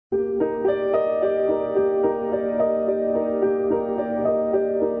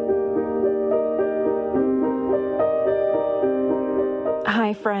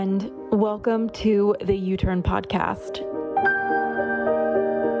friend. Welcome to the U-Turn podcast.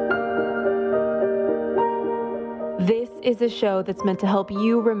 This is a show that's meant to help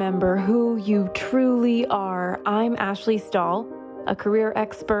you remember who you truly are. I'm Ashley Stahl, a career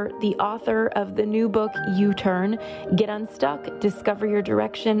expert, the author of the new book, U-Turn, Get Unstuck, Discover Your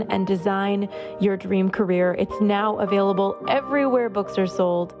Direction, and Design Your Dream Career. It's now available everywhere books are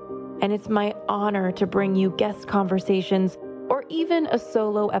sold, and it's my honor to bring you guest conversations or even a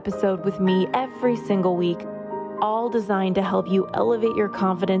solo episode with me every single week, all designed to help you elevate your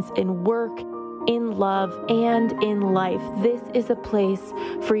confidence in work, in love, and in life. This is a place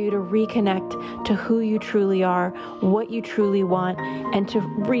for you to reconnect to who you truly are, what you truly want, and to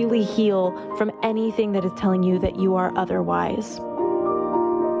really heal from anything that is telling you that you are otherwise.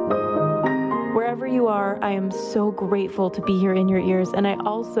 Wherever you are, I am so grateful to be here in your ears. And I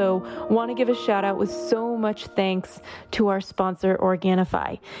also want to give a shout out with so much thanks to our sponsor,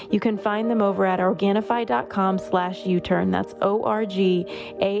 Organifi. You can find them over at Organifi.com/U-Turn. That's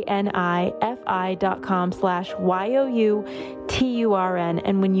Organifi.com/YOUTURN.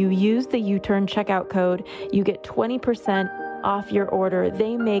 And when you use the U-Turn checkout code, you get 20% off your order.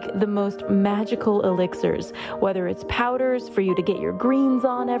 They make the most magical elixirs, whether it's powders for you to get your greens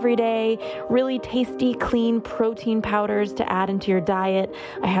on every day, really tasty, clean protein powders to add into your diet.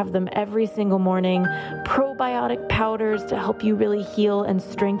 I have them every single morning. Probiotic powders to help you really heal and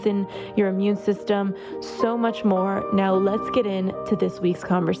strengthen your immune system. So much more. Now let's get into this week's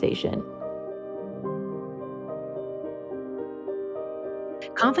conversation.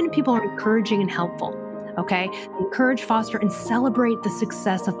 Confident people are encouraging and helpful. Okay. Encourage, foster, and celebrate the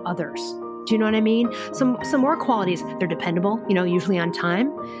success of others. Do you know what I mean? Some more qualities. They're dependable, usually on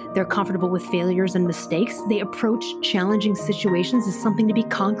time. They're comfortable with failures and mistakes. They approach challenging situations as something to be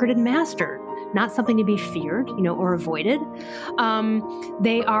conquered and mastered, not something to be feared, or avoided.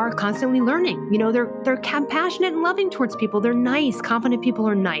 They are constantly learning. They're compassionate and loving towards people. They're nice. Confident people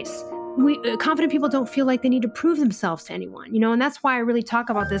are nice. Confident people don't feel like they need to prove themselves to anyone, and that's why I really talk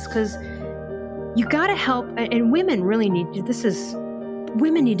about this, because you got to help, and women really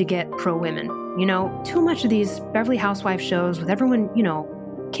women need to get pro-women. Too much of these Beverly Housewives shows with everyone,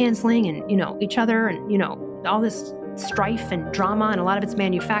 canceling and, each other and, all this strife and drama, and a lot of it's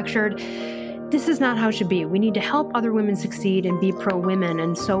manufactured. This is not how it should be. We need to help other women succeed and be pro-women.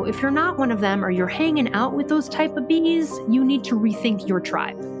 And so if you're not one of them, or you're hanging out with those type of bees, you need to rethink your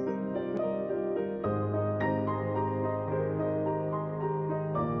tribe.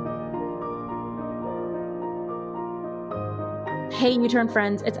 Hey, U-Turn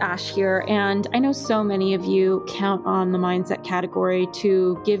friends, it's Ash here, and I know so many of you count on the mindset category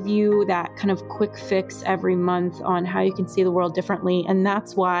to give you that kind of quick fix every month on how you can see the world differently, and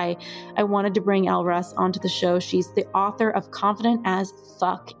that's why I wanted to bring Elle Russ onto the show. She's the author of Confident as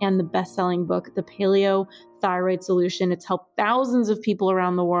Fuck and the best-selling book, The Paleo Thyroid Solution. It's helped thousands of people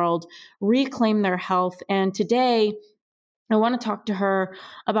around the world reclaim their health, and today I want to talk to her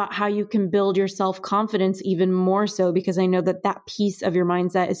about how you can build your self-confidence even more so, because I know that that piece of your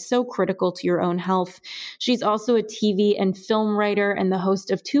mindset is so critical to your own health. She's also a TV and film writer and the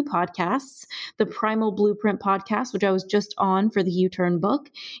host of 2 podcasts, the Primal Blueprint podcast, which I was just on for the U-Turn book,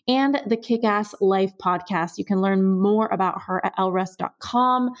 and the Kick-Ass Life podcast. You can learn more about her at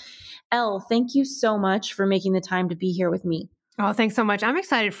ellruss.com. Elle, thank you so much for making the time to be here with me. Oh, thanks so much. I'm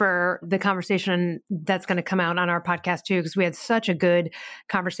excited for the conversation that's going to come out on our podcast too, because we had such a good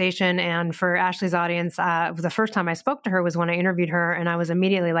conversation. And for Ashley's audience, the first time I spoke to her was when I interviewed her, and I was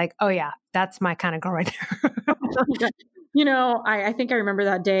immediately like, oh yeah, that's my kind of girl right there. I think I remember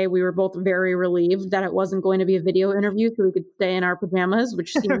that day we were both very relieved that it wasn't going to be a video interview, so we could stay in our pajamas,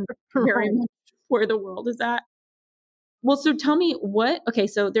 which seemed very much where the world is at. Well, so tell me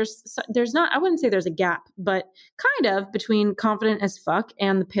so there's not, I wouldn't say there's a gap, but kind of between Confident as Fuck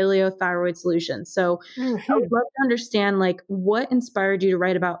and the Paleo Thyroid Solution. So I would love to understand, what inspired you to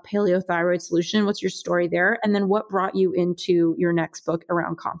write about Paleo Thyroid Solution? What's your story there? And then what brought you into your next book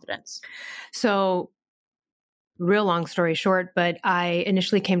around confidence? So real long story short, but I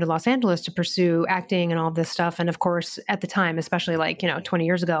initially came to Los Angeles to pursue acting and all this stuff. And of course, at the time, especially 20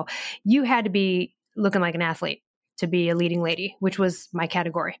 years ago, you had to be looking like an athlete to be a leading lady, which was my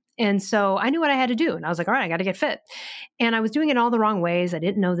category. And so I knew what I had to do. And I was like, all right, I got to get fit. And I was doing it all the wrong ways. I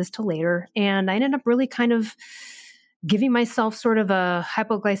didn't know this till later. And I ended up really kind of giving myself sort of a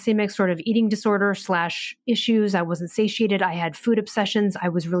hypoglycemic sort of eating disorder / issues. I wasn't satiated. I had food obsessions. I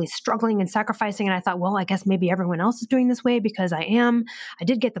was really struggling and sacrificing. And I thought, well, I guess maybe everyone else is doing this way because I am. I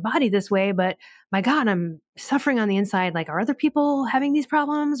did get the body this way, but my God, I'm suffering on the inside. Like, are other people having these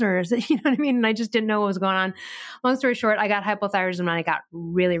problems, or is it, you know what I mean? And I just didn't know what was going on. Long story short, I got hypothyroidism and I got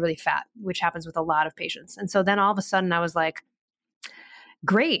really, really fat, which happens with a lot of patients. And so then all of a sudden I was like,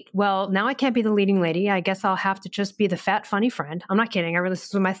 great. Well, now I can't be the leading lady. I guess I'll have to just be the fat, funny friend. I'm not kidding.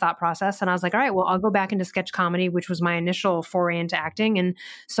 This was my thought process. And I was like, all right, well, I'll go back into sketch comedy, which was my initial foray into acting. And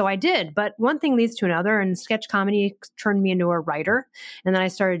so I did. But one thing leads to another, and sketch comedy turned me into a writer. And then I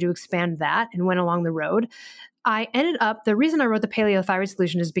started to expand that and went along the road. I ended up, the reason I wrote the Paleo Thyroid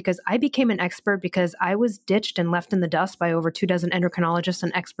Solution is because I became an expert because I was ditched and left in the dust by over 24 endocrinologists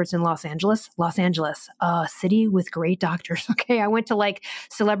and experts in Los Angeles. Los Angeles, a city with great doctors. Okay. I went to like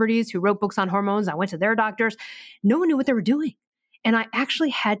celebrities who wrote books on hormones. I went to their doctors. No one knew what they were doing. And I actually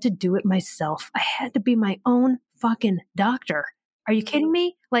had to do it myself. I had to be my own fucking doctor. Are you kidding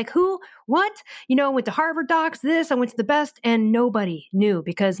me? Like who, what? I went to Harvard docs, I went to the best, and nobody knew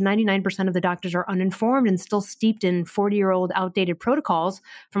because 99% of the doctors are uninformed and still steeped in 40-year-old outdated protocols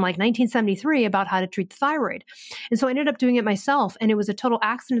from like 1973 about how to treat the thyroid. And so I ended up doing it myself. And it was a total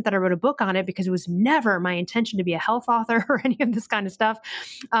accident that I wrote a book on it because it was never my intention to be a health author or any of this kind of stuff.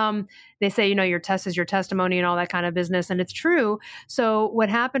 They say, your test is your testimony and all that kind of business. And it's true. So what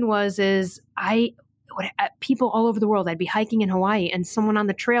happened is people all over the world, I'd be hiking in Hawaii and someone on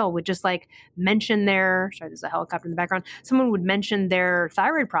the trail would just like mention there's a helicopter in the background. Someone would mention their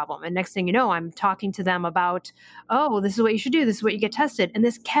thyroid problem. And next thing you know, I'm talking to them about, oh, this is what you should do. This is what you get tested. And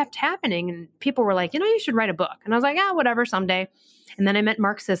this kept happening. And people were like, you should write a book. And I was like, whatever, someday. And then I met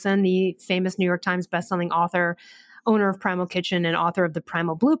Mark Sisson, the famous New York Times bestselling author, owner of Primal Kitchen and author of the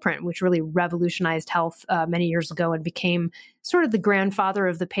Primal Blueprint, which really revolutionized health many years ago and became sort of the grandfather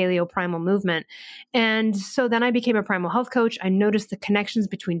of the paleo primal movement. And so then I became a primal health coach. I noticed the connections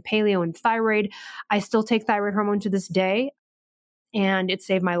between paleo and thyroid. I still take thyroid hormone to this day. And it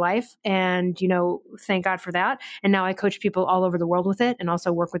saved my life. And, thank God for that. And now I coach people all over the world with it and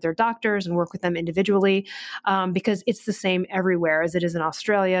also work with their doctors and work with them individually because it's the same everywhere as it is in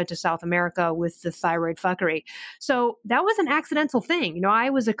Australia to South America with the thyroid fuckery. So that was an accidental thing. I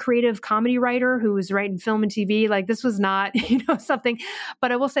was a creative comedy writer who was writing film and TV. Like this was not, something,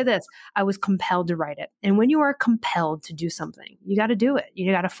 but I will say this, I was compelled to write it. And when you are compelled to do something, you got to do it.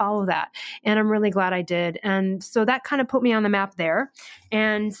 You got to follow that. And I'm really glad I did. And so that kind of put me on the map there.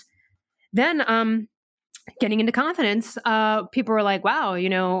 And then getting into confidence, people were like, wow,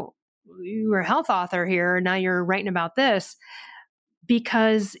 you were a health author here. Now you're writing about this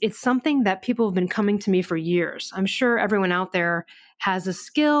because it's something that people have been coming to me for years. I'm sure everyone out there has a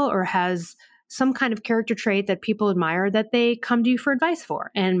skill or has some kind of character trait that people admire that they come to you for advice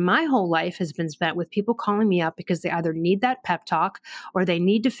for. And my whole life has been spent with people calling me up because they either need that pep talk or they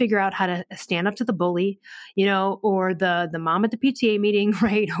need to figure out how to stand up to the bully, or the mom at the PTA meeting,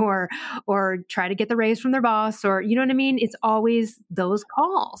 right? Or try to get the raise from their boss, or you know what I mean? It's always those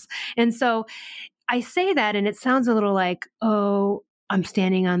calls. And so I say that and it sounds a little like, oh, I'm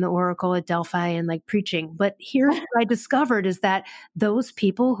standing on the Oracle at Delphi and like preaching. But here's what I discovered is that those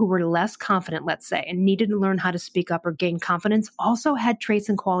people who were less confident, let's say, and needed to learn how to speak up or gain confidence also had traits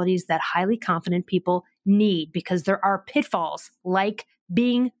and qualities that highly confident people need because there are pitfalls like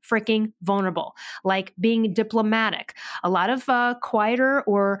being freaking vulnerable, like being diplomatic. A lot of quieter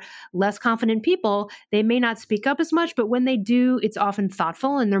or less confident people, they may not speak up as much, but when they do, it's often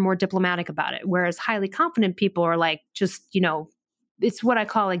thoughtful and they're more diplomatic about it. Whereas highly confident people are like, just, it's what I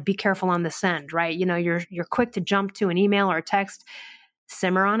call like, be careful on the send, right? You're quick to jump to an email or a text,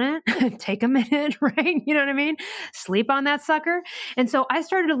 simmer on it, take a minute, right? You know what I mean? Sleep on that sucker. And so I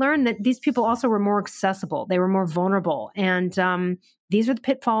started to learn that these people also were more accessible. They were more vulnerable. And these are the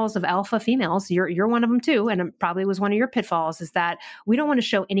pitfalls of alpha females. You're one of them too. And it probably was one of your pitfalls is that we don't want to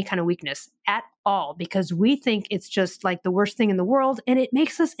show any kind of weakness at all because we think it's just like the worst thing in the world. And it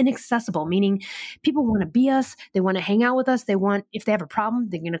makes us inaccessible, meaning people want to be us. They want to hang out with us. If they have a problem,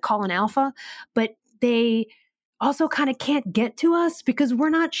 they're going to call an alpha, but they also kind of can't get to us because we're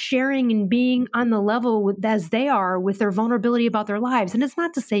not sharing and being on the level as they are with their vulnerability about their lives. And it's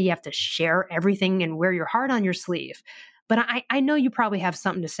not to say you have to share everything and wear your heart on your sleeve. But I know you probably have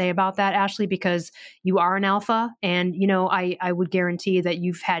something to say about that, Ashley, because you are an alpha. And, I would guarantee that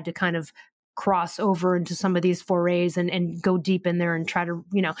you've had to kind of cross over into some of these forays and go deep in there and try to,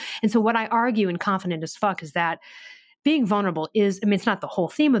 And so what I argue in Confident as Fuck is that being vulnerable is, I mean, it's not the whole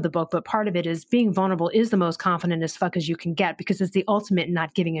theme of the book, but part of it is being vulnerable is the most confident as fuck as you can get because it's the ultimate in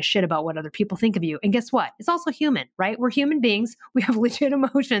not giving a shit about what other people think of you. And guess what? It's also human, right? We're human beings. We have legit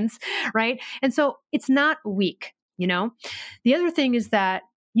emotions, right? And so it's not weak, you know? The other thing is that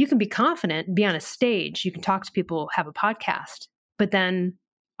you can be confident and be on a stage. You can talk to people, have a podcast, but then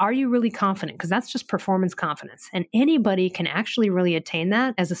are you really confident? Because that's just performance confidence. And anybody can actually really attain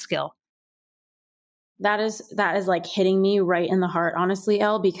that as a skill. That is like hitting me right in the heart, honestly,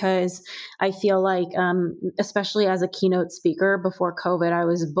 Elle, because I feel like, especially as a keynote speaker before COVID, I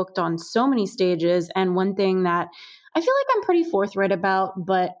was booked on so many stages. And one thing that I feel like I'm pretty forthright about,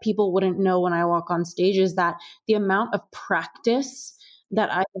 but people wouldn't know when I walk on stage is that the amount of practice that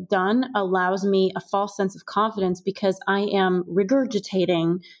I've done allows me a false sense of confidence because I am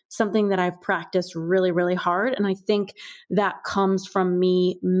regurgitating something that I've practiced really, really hard. And I think that comes from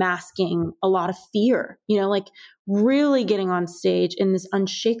me masking a lot of fear, like really getting on stage in this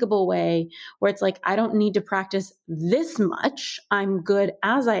unshakable way where it's like, I don't need to practice this much. I'm good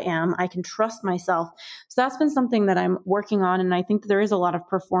as I am. I can trust myself. So that's been something that I'm working on. And I think there is a lot of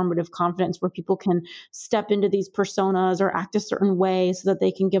performative confidence where people can step into these personas or act a certain way so that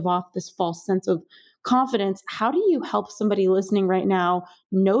they can give off this false sense of confidence. How do you help somebody listening right now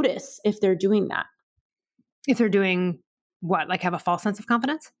notice if they're doing that? If they're doing what, like have a false sense of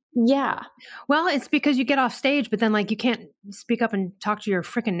confidence? Yeah. Well, it's because you get off stage, but then like you can't speak up and talk to your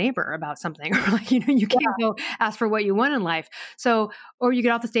freaking neighbor about something, or like, you can't go ask for what you want in life. So, or you get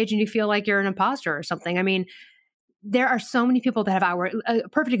off the stage and you feel like you're an imposter or something. I mean, there are so many people that have a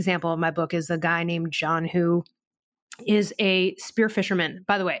perfect example of my book is a guy named John who is a spear fisherman.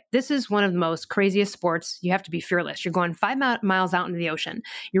 By the way, this is one of the most craziest sports. You have to be fearless. You're going 5 miles out into the ocean.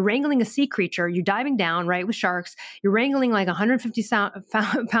 You're wrangling a sea creature. You're diving down, right, with sharks. You're wrangling like a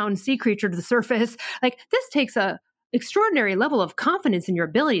 150-pound sea creature to the surface. Like this takes a extraordinary level of confidence in your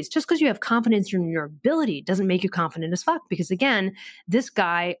abilities. Just because you have confidence in your ability doesn't make you confident as fuck. Because again, this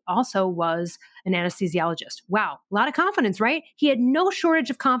guy also was an anesthesiologist. Wow. A lot of confidence, right? He had no shortage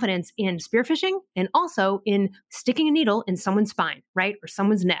of confidence in spearfishing and also in sticking a needle in someone's spine, right? Or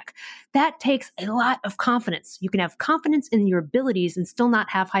someone's neck. That takes a lot of confidence. You can have confidence in your abilities and still not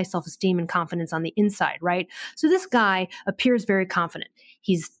have high self-esteem and confidence on the inside, right? So this guy appears very confident.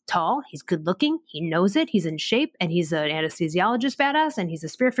 He's tall, he's good looking, he knows it, he's in shape, and he's an anesthesiologist badass, and he's a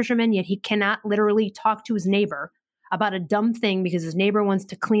spear fisherman, yet he cannot literally talk to his neighbor about a dumb thing because his neighbor wants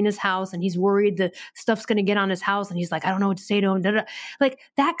to clean his house and he's worried the stuff's going to get on his house and he's like, I don't know what to say to him. Da, da. Like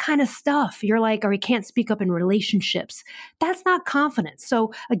that kind of stuff. You're like, or he can't speak up in relationships. That's not confidence.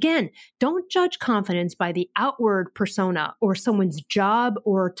 So again, don't judge confidence by the outward persona or someone's job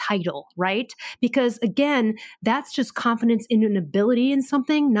or title, right? Because again, that's just confidence in an ability in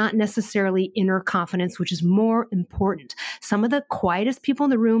something, not necessarily inner confidence, which is more important. Some of the quietest people in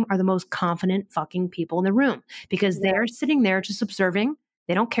the room are the most confident fucking people in the room because they're sitting there just observing.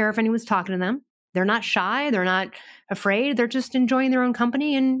 They don't care if anyone's talking to them. They're not shy. They're not afraid. They're just enjoying their own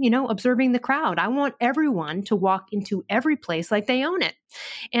company and, observing the crowd. I want everyone to walk into every place like they own it.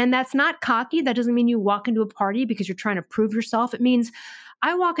 And that's not cocky. That doesn't mean you walk into a party because you're trying to prove yourself. It means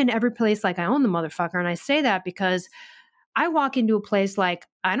I walk into every place like I own the motherfucker. And I say that because I walk into a place like,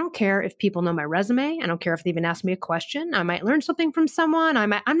 I don't care if people know my resume. I don't care if they even ask me a question. I might learn something from someone.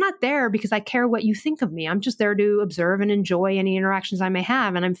 I'm not there because I care what you think of me. I'm just there to observe and enjoy any interactions I may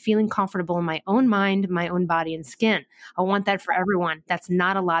have. And I'm feeling comfortable in my own mind, my own body and skin. I want that for everyone. That's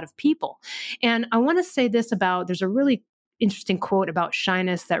not a lot of people. And I want to say this there's a really interesting quote about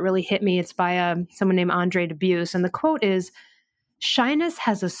shyness that really hit me. It's by someone named Andre Dubus. And the quote is, shyness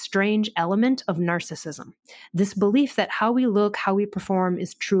has a strange element of narcissism. This belief that how we look, how we perform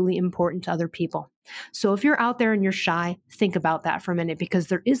is truly important to other people. So if you're out there and you're shy, think about that for a minute, because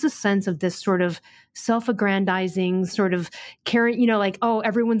there is a sense of this sort of self-aggrandizing, sort of caring, like, oh,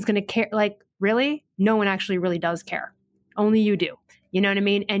 everyone's going to care. Like, really? No one actually really does care. Only you do. You know what I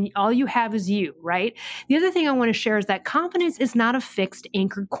mean? And all you have is you, right? The other thing I want to share is that confidence is not a fixed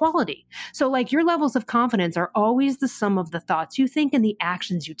anchored quality. So like your levels of confidence are always the sum of the thoughts you think and the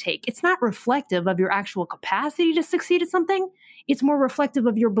actions you take. It's not reflective of your actual capacity to succeed at something. It's more reflective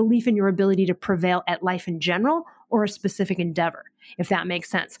of your belief in your ability to prevail at life in general or a specific endeavor, if that makes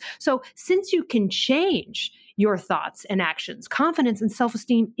sense. So since you can change your thoughts and actions, confidence and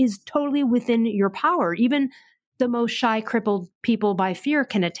self-esteem is totally within your power. Even the most shy, crippled people by fear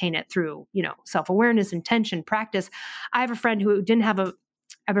can attain it through, self-awareness, intention, practice. I have a friend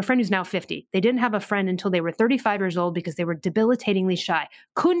who's now 50. They didn't have a friend until they were 35 years old because they were debilitatingly shy.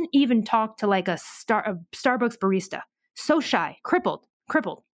 Couldn't even talk to like a Starbucks barista. So shy, crippled.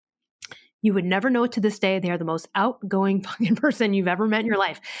 You would never know it to this day. They are the most outgoing fucking person you've ever met in your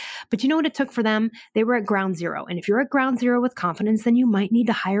life. But you know what it took for them? They were at ground zero. And if you're at ground zero with confidence, then you might need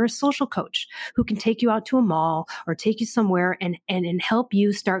to hire a social coach who can take you out to a mall or take you somewhere and help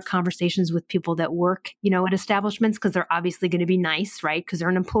you start conversations with people that work, at establishments, because they're obviously going to be nice, right? Because they're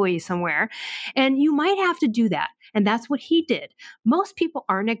an employee somewhere. And you might have to do that. And that's what he did. Most people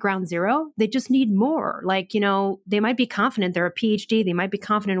aren't at ground zero. They just need more. They might be confident. They're a PhD. They might be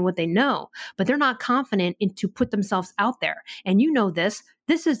confident in what they know, but they're not confident to put themselves out there. And this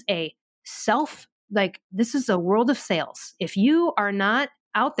is this is a world of sales. If you are not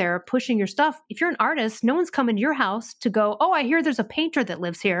out there pushing your stuff, if you're an artist, no one's coming to your house to go, oh, I hear there's a painter that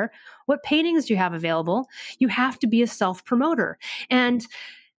lives here. What paintings do you have available? You have to be a self-promoter. And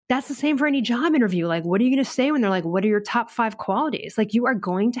that's the same for any job interview. Like, what are you going to say when they're like, what are your top 5 qualities? Like, you are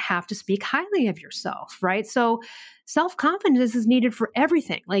going to have to speak highly of yourself, right? So self-confidence is needed for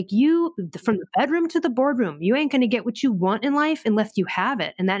everything. Like from the bedroom to the boardroom, you ain't going to get what you want in life unless you have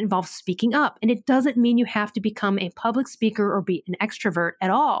it. And that involves speaking up. And it doesn't mean you have to become a public speaker or be an extrovert at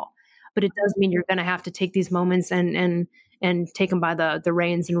all. But it does mean you're going to have to take these moments and take them by the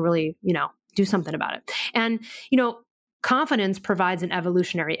reins and really, do something about it. And, confidence provides an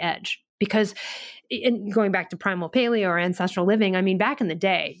evolutionary edge because going back to primal paleo or ancestral living, I mean, back in the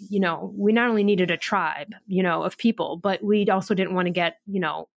day, we not only needed a tribe, of people, but we also didn't want to get,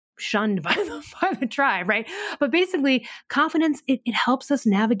 shunned by the tribe, right? But basically, confidence, it helps us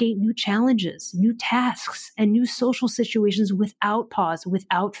navigate new challenges, new tasks, and new social situations without pause,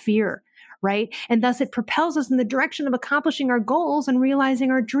 without fear. Right? And thus it propels us in the direction of accomplishing our goals and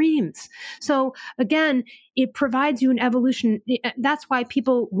realizing our dreams. So again, it provides you an evolution. That's why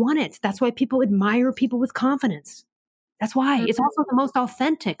people want it. That's why people admire people with confidence. That's why it's also the most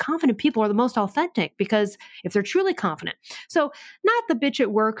authentic. Confident people are the most authentic because if they're truly confident. So not the bitch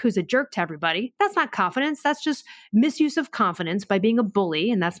at work who's a jerk to everybody. That's not confidence. That's just misuse of confidence by being a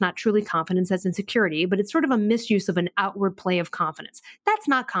bully. And that's not truly confidence. That's insecurity, but it's sort of a misuse of an outward play of confidence. That's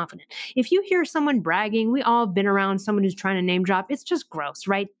not confident. If you hear someone bragging, we all have been around someone who's trying to name drop. It's just gross,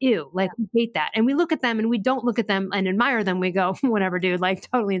 right? Ew. Like we hate that. And we look at them and we don't look at them and admire them. We go, whatever, dude, like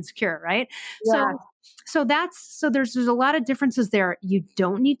totally insecure, right? Yeah. So there's a lot of differences there. You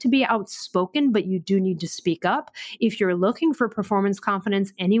don't need to be outspoken, but you do need to speak up. If you're looking for performance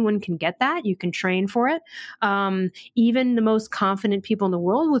confidence, anyone can get that. You can train for it. Even the most confident people in the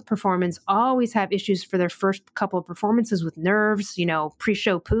world with performance always have issues for their first couple of performances with nerves,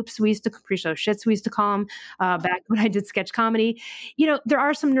 pre-show poops, pre-show shits, we used to call them back when I did sketch comedy. There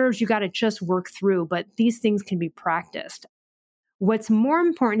are some nerves you got to just work through, but these things can be practiced. What's more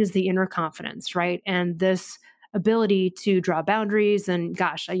important is the inner confidence, right? And this ability to draw boundaries. And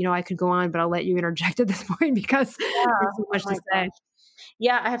gosh, I could go on, but I'll let you interject at this point because there's so much to say.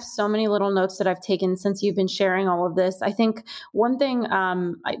 Yeah, I have so many little notes that I've taken since you've been sharing all of this. I think one thing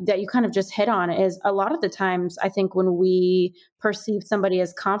that you kind of just hit on is a lot of the times, I think when we perceive somebody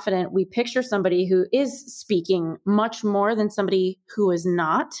as confident, we picture somebody who is speaking much more than somebody who is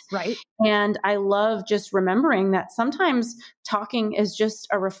not. Right. And I love just remembering that sometimes talking is just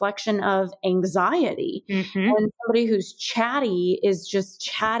a reflection of anxiety. Mm-hmm. And somebody who's chatty is just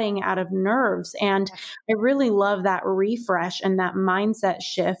chatting out of nerves. And I really love that refresh and that mindset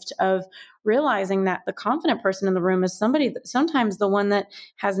shift of realizing that the confident person in the room is somebody that sometimes the one that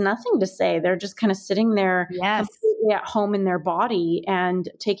has nothing to say. They're just kind of sitting there completely at home in their body and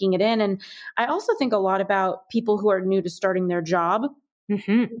taking it in. And I also think a lot about people who are new to starting their job.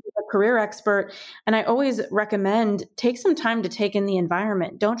 Mm-hmm. A career expert. And I always recommend take some time to take in the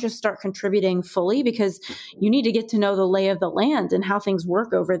environment. Don't just start contributing fully because you need to get to know the lay of the land and how things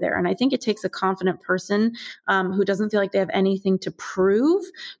work over there. And I think it takes a confident person who doesn't feel like they have anything to prove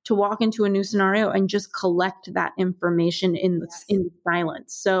to walk into a new scenario and just collect that information in the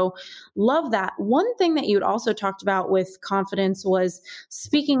silence. So love that. One thing that you'd also talked about with confidence was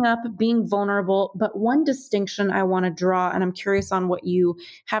speaking up, being vulnerable. But one distinction I want to draw, and I'm curious on what you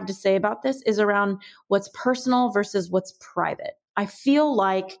have to say about this, is around what's personal versus what's private. I feel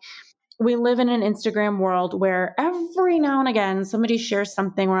like we live in an Instagram world where every now and again somebody shares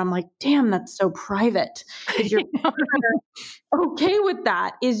something where I'm like, damn, that's so private. Is your okay with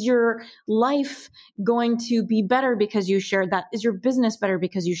that? Is your life going to be better because you shared that? Is your business better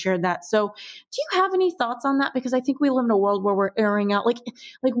because you shared that? So do you have any thoughts on that? Because I think we live in a world where we're airing out. Like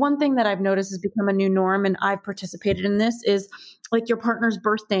one thing that I've noticed has become a new norm, and I've participated in this, is like your partner's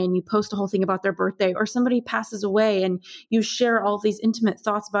birthday and you post a whole thing about their birthday, or somebody passes away and you share all these intimate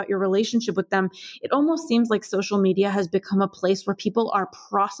thoughts about your relationship with them. It almost seems like social media has become a place where people are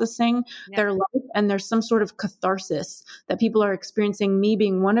processing their life, and there's some sort of catharsis that people are experiencing, me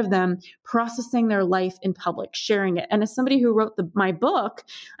being one of them, processing their life in public, sharing it. And as somebody who wrote my book,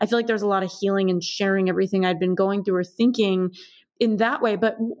 I feel like there's a lot of healing in sharing everything I'd been going through or thinking in that way.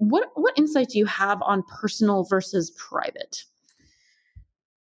 But what insight do you have on personal versus private?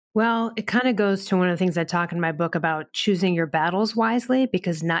 Well, it kind of goes to one of the things I talk in my book about choosing your battles wisely,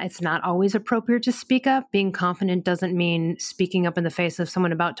 because it's not always appropriate to speak up. Being confident doesn't mean speaking up in the face of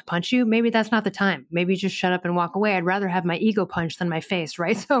someone about to punch you. Maybe that's not the time. Maybe just shut up and walk away. I'd rather have my ego punched than my face,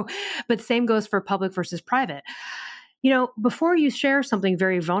 right? So, but same goes for public versus private. Before you share something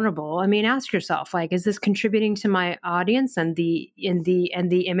very vulnerable, I mean, ask yourself, like, is this contributing to my audience and the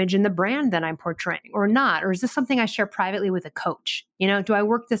image and the brand that I'm portraying, or not? Or is this something I share privately with a coach? Do I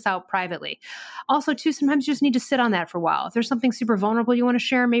work this out privately? Also, too, sometimes you just need to sit on that for a while. If there's something super vulnerable you want to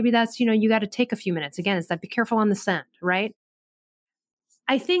share, maybe that's, you got to take a few minutes. Again, it's that be careful on the scent, right?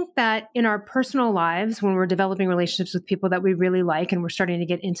 I think that in our personal lives, when we're developing relationships with people that we really like and we're starting to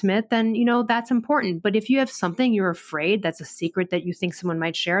get intimate, then, that's important. But if you have something you're afraid that's a secret that you think someone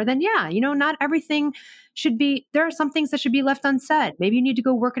might share, then yeah, not everything there are some things that should be left unsaid. Maybe you need to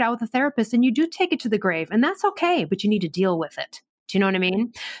go work it out with a therapist and you do take it to the grave, and that's okay, but you need to deal with it. Do you know what I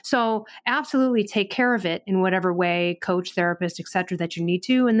mean? So absolutely take care of it in whatever way, coach, therapist, et cetera, that you need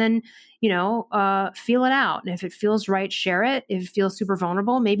to. And then, feel it out. And if it feels right, share it. If it feels super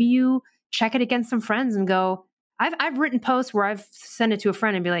vulnerable, maybe you check it against some friends and go, I've written posts where I've sent it to a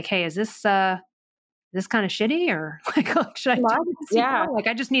friend and be like, hey, is this kind of shitty, or like, should I do this? Yeah. Like,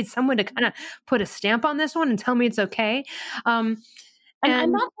 I just need someone to kind of put a stamp on this one and tell me it's okay. And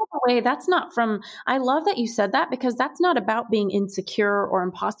that's not the way, that's not from, I love that you said that, because that's not about being insecure or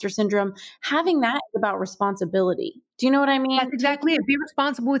imposter syndrome. Having that is about responsibility. Do you know what I mean? That's exactly it. Be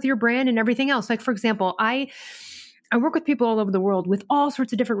responsible with your brand and everything else. Like, for example, I work with people all over the world with all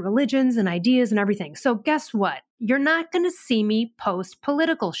sorts of different religions and ideas and everything. So guess what? You're not going to see me post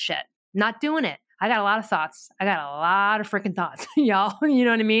political shit. Not doing it. I got a lot of thoughts. I got a lot of freaking thoughts, y'all. You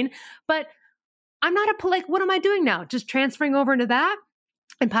know what I mean? But I'm not what am I doing now? Just transferring over into that?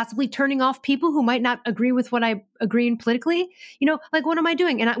 And possibly turning off people who might not agree with what I agree in politically, like, what am I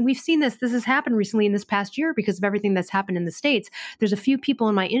doing? And we've seen this has happened recently in this past year because of everything that's happened in the States. There's a few people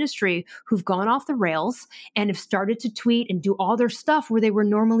in my industry who've gone off the rails and have started to tweet and do all their stuff where they were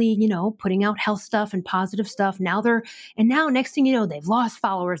normally, putting out health stuff and positive stuff. Now next thing you know, they've lost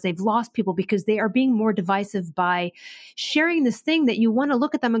followers, they've lost people because they are being more divisive by sharing this thing that you want to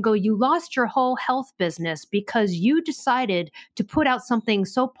look at them and go, you lost your whole health business because you decided to put out something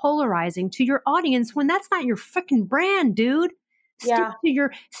so polarizing to your audience when that's not your freaking brand, dude.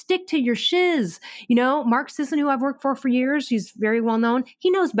 Stick to your shiz. Mark Sisson, who I've worked for years, he's very well known. He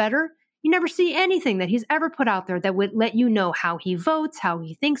knows better. You never see anything that he's ever put out there that would let you know how he votes, how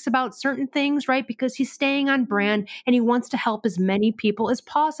he thinks about certain things, right? Because he's staying on brand and he wants to help as many people as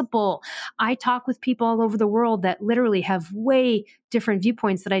possible. I talk with people all over the world that literally have way different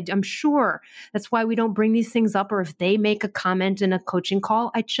viewpoints that I'm sure that's why we don't bring these things up. Or if they make a comment in a coaching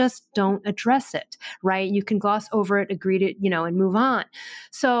call, I just don't address it, right? You can gloss over it, agree to, and move on.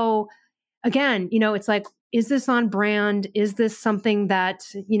 So again, it's like, is this on brand? Is this something that,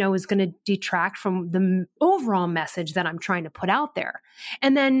 is going to detract from the overall message that I'm trying to put out there?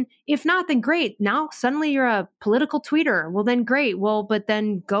 And then if not, then great. Now suddenly you're a political tweeter. Well, then great. Well, but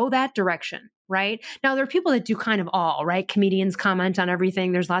then go that direction, right? Now there are people that do kind of all, right? Comedians comment on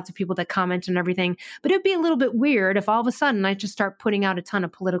everything. There's lots of people that comment on everything, but it'd be a little bit weird if all of a sudden I just start putting out a ton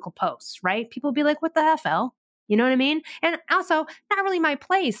of political posts, right? People would be like, what the FL? You know what I mean? And also not really my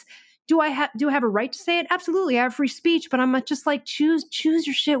place. Do I have a right to say it? Absolutely. I have free speech, but I'm just like, choose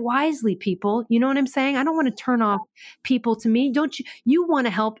your shit wisely, people. You know what I'm saying? I don't want to turn off people to me. Don't you want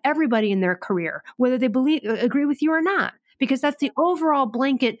to help everybody in their career, whether they agree with you or not, because that's the overall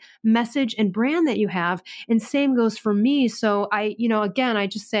blanket message and brand that you have. And same goes for me. So again, I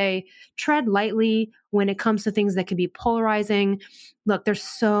just say tread lightly when it comes to things that can be polarizing. Look, there's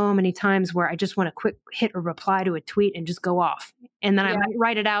so many times where I just want to quick hit a reply to a tweet and just go off. And then I might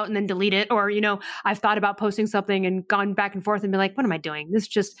write it out and then delete it. Or, I've thought about posting something and gone back and forth and be like, what am I doing? This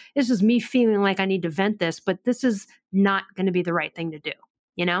is me feeling like I need to vent this, but this is not going to be the right thing to do,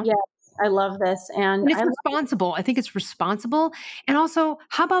 Yeah, I love this. And it's responsible. I think it's responsible. And also,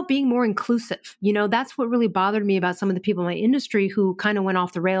 how about being more inclusive? That's what really bothered me about some of the people in my industry who kind of went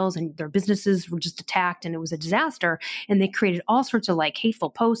off the rails and their businesses were just attacked and it was a disaster. And they created all sorts of like hateful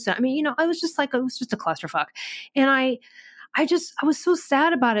posts. I mean, it was just a clusterfuck. And I was so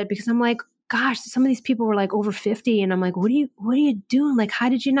sad about it because I'm like, gosh, some of these people were like over 50 and I'm like, what are you doing? Like, how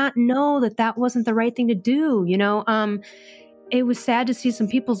did you not know that wasn't the right thing to do? It was sad to see some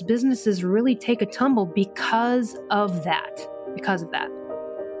people's businesses really take a tumble because of that.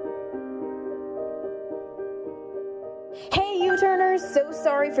 Hey U-turners, so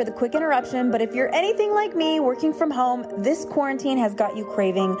sorry for the quick interruption, but if you're anything like me working from home, this quarantine has got you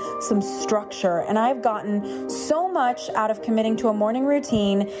craving some structure, and I've gotten so much out of committing to a morning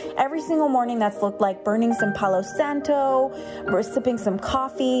routine. Every single morning that's looked like burning some Palo Santo, or sipping some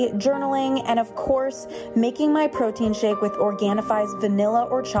coffee, journaling, and of course, making my protein shake with Organifi's vanilla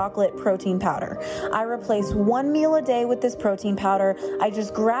or chocolate protein powder. I replace one meal a day with this protein powder. I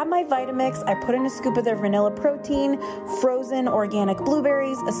just grab my Vitamix, I put in a scoop of their vanilla protein, frozen organic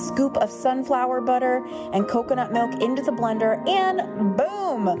blueberries, a scoop of sunflower butter, and coconut milk into the blender, and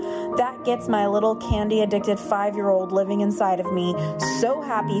boom! That gets my little candy-addicted 5-year-old living inside of me so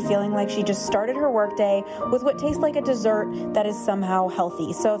happy, feeling like she just started her workday with what tastes like a dessert that is somehow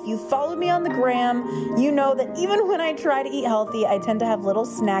healthy. So if you followed me on the gram, you know that even when I try to eat healthy, I tend to have little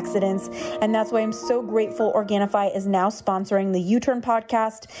snack accidents, and that's why I'm so grateful Organifi is now sponsoring the U-Turn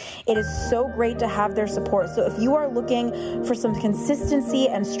podcast. It is so great to have their support. So if you are looking for some consistency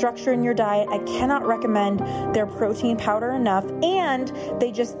and structure in your diet, I cannot recommend their protein powder enough, and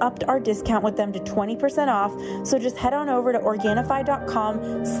they just upped our discount with them to 20% off. So just head on over to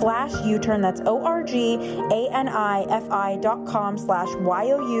Organifi.com/U-Turn. That's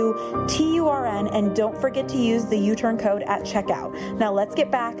ORGANIFI.com/YOUTURN. And don't forget to use the U-Turn code at checkout. Now let's get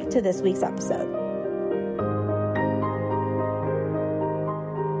back to this week's episode.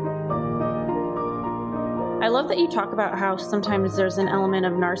 I love that you talk about how sometimes there's an element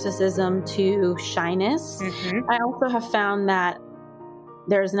of narcissism to shyness. Mm-hmm. I also have found that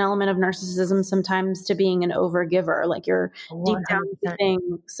there's an element of narcissism sometimes to being an overgiver, like you're 100%. Deep down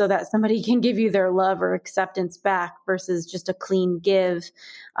giving so that somebody can give you their love or acceptance back versus just a clean give.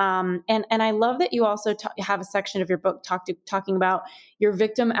 And I love that you also have a section of your book talking about your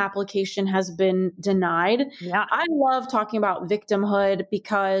victim application has been denied. Yeah. I love talking about victimhood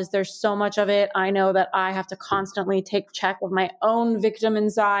because there's so much of it. I know that I have to constantly take check of my own victim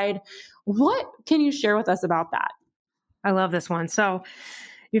inside. What can you share with us about that? I love this one. So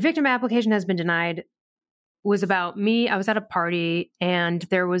your victim application has been denied was about me. I was at a party and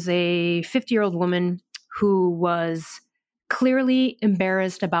there was a 50-year-old woman who was clearly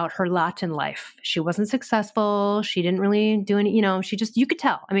embarrassed about her lot in life. She wasn't successful. She didn't really do any, you could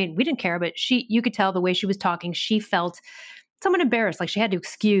tell. I mean, we didn't care, but you could tell the way she was talking. She felt somewhat embarrassed, like she had to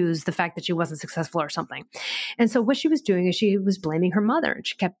excuse the fact that she wasn't successful or something. And so what she was doing is she was blaming her mother.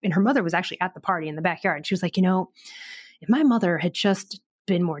 And her mother was actually at the party in the backyard. And she was like, if my mother had just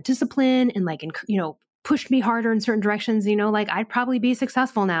been more disciplined and pushed me harder in certain directions, I'd probably be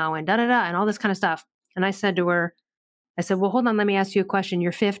successful now and da-da-da and all this kind of stuff. And I said to her, well, hold on, let me ask you a question.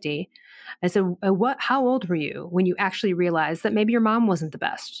 You're 50. I said, how old were you when you actually realized that maybe your mom wasn't the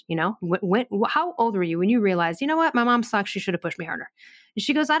best? How old were you when you realized, my mom sucks. She should have pushed me harder. And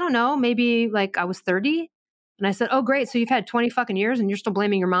she goes, I don't know, maybe like I was 30. And I said, oh, great. So you've had 20 fucking years and you're still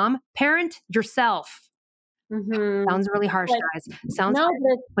blaming your mom? Parent yourself. Mm-hmm. Sounds really harsh, guys. Sounds no, harsh,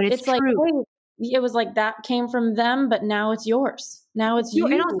 but it's true. Like, wait, it was like that came from them, but now it's yours. Now it's you.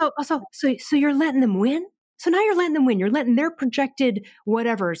 And also, so you're letting them win? So now you're letting them win. You're letting their projected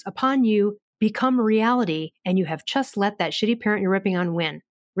whatevers upon you become reality, and you have just let that shitty parent you're ripping on win.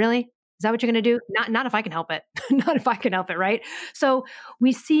 Really? Is that what you're going to do? Not if I can help it. Not if I can help it, right? So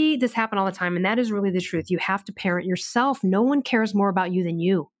we see this happen all the time, and that is really the truth. You have to parent yourself. No one cares more about you than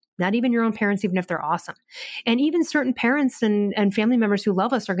you. Not even your own parents, even if they're awesome. And even certain parents and family members who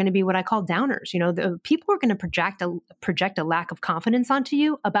love us are going to be what I call downers. The people are going to project a lack of confidence onto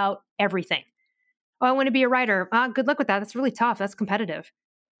you about everything. Oh, I want to be a writer. Good luck with that. That's really tough. That's competitive.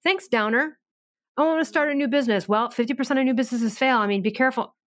 Thanks, downer. I want to start a new business. Well, 50% of new businesses fail. I mean, be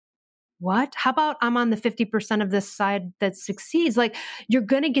careful. What? How about I'm on the 50% of this side that succeeds? Like, you're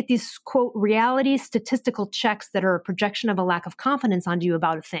going to get these, quote, reality statistical checks that are a projection of a lack of confidence onto you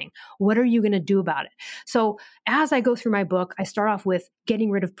about a thing. What are you going to do about it? So as I go through my book, I start off with getting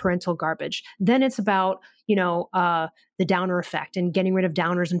rid of parental garbage. Then it's about, the downer effect and getting rid of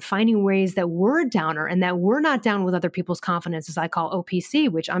downers and finding ways that we're downer and that we're not down with other people's confidence, as I call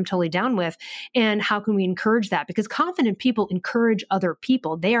OPC, which I'm totally down with. And how can we encourage that? Because confident people encourage other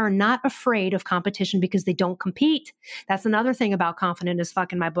people. They are not afraid of competition because they don't compete. That's another thing about confident as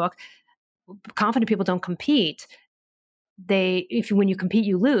fuck in my book. Confident people don't compete. When you compete,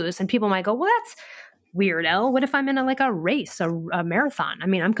 you lose. And people might go, well, that's weird, Elle. What if I'm in a race, a marathon? I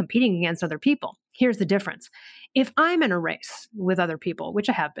mean, I'm competing against other people. Here's the difference. If I'm in a race with other people, which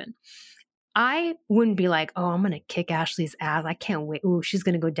I have been, I wouldn't be like, oh, I'm going to kick Ashley's ass. I can't wait. Ooh, she's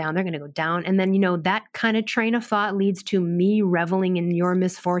going to go down. They're going to go down. And then, that kind of train of thought leads to me reveling in your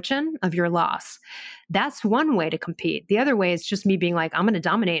misfortune of your loss. That's one way to compete. The other way is just me being like, I'm going to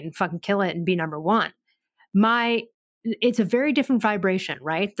dominate and fucking kill it and be number one. It's a very different vibration,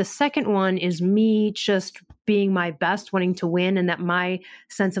 right? The second one is me just being my best, wanting to win, and that my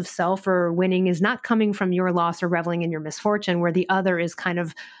sense of self or winning is not coming from your loss or reveling in your misfortune, where the other is kind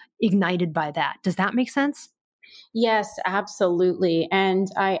of ignited by that. Does that make sense? Yes, absolutely. And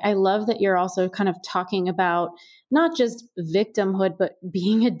I love that you're also kind of talking about not just victimhood, but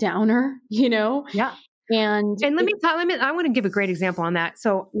being a downer, Yeah. And I want to give a great example on that.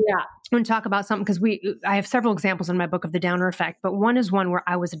 So yeah, I want to talk about something because I have several examples in my book of the downer effect, but one is one where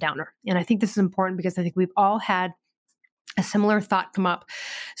I was a downer. And I think this is important because I think we've all had a similar thought come up.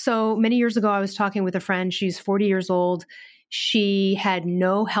 So many years ago, I was talking with a friend. She's 40 years old. She had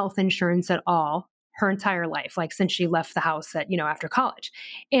no health insurance at all her entire life, like since she left the house after college.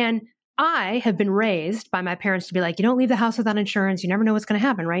 And I have been raised by my parents to be like, you don't leave the house without insurance. You never know what's going to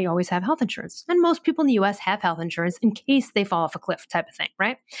happen, right? You always have health insurance. And most people in the US have health insurance in case they fall off a cliff type of thing,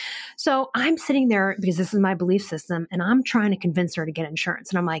 right? So I'm sitting there because this is my belief system and I'm trying to convince her to get insurance.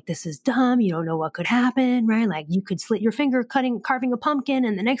 And I'm like, this is dumb. You don't know what could happen, right? Like you could slit your finger carving a pumpkin.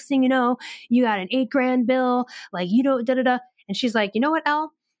 And the next thing you know, you got an $8,000 bill, like, da-da-da. And she's like, you know what,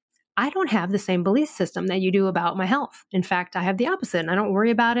 Elle? I don't have the same belief system that you do about my health. In fact, I have the opposite and I don't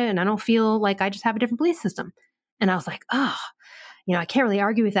worry about it. And I don't feel like I just have a different belief system. And I was like, I can't really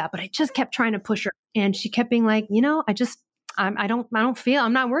argue with that, but I just kept trying to push her. And she kept being like, I'm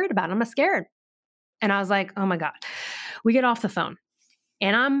not worried about it. I'm not scared. And I was like, oh my God, we get off the phone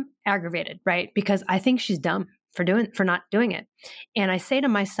and I'm aggravated, right? Because I think she's dumb for not doing it. And I say to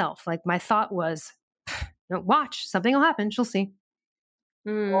myself, like my thought was, watch, something will happen. She'll see.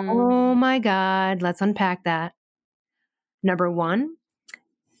 Oh my God, let's unpack that. Number one,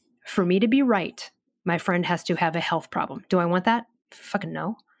 for me to be right, my friend has to have a health problem. Do I want that? Fucking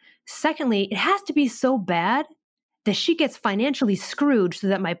no. Secondly, it has to be so bad that she gets financially screwed so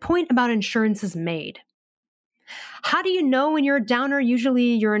that my point about insurance is made. How do you know when you're a downer?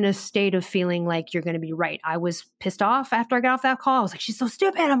 Usually you're in a state of feeling like you're going to be right. I was pissed off after I got off that call. I was like, she's so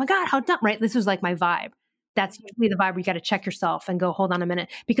stupid. Oh my God, how dumb, right? This was like my vibe. That's usually the vibe where you got to check yourself and go, hold on a minute.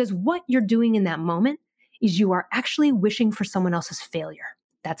 Because what you're doing in that moment is you are actually wishing for someone else's failure.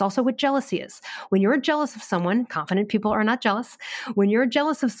 That's also what jealousy is. When you're jealous of someone, confident people are not jealous. When you're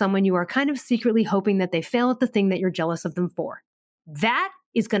jealous of someone, you are kind of secretly hoping that they fail at the thing that you're jealous of them for. That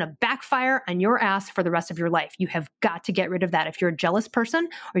is going to backfire on your ass for the rest of your life. You have got to get rid of that. If you're a jealous person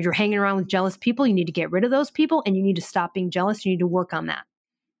or you're hanging around with jealous people, you need to get rid of those people and you need to stop being jealous. You need to work on that.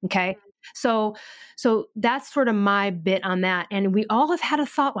 Okay. So that's sort of my bit on that. And we all have had a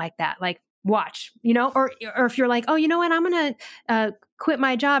thought like that, like watch, or if you're like, oh, you know what, I'm going to quit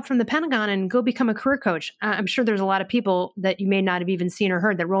my job from the Pentagon and go become a career coach. I'm sure there's a lot of people that you may not have even seen or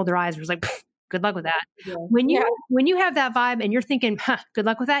heard that rolled their eyes and was like, good luck with that. Yeah. When you have that vibe and you're thinking, good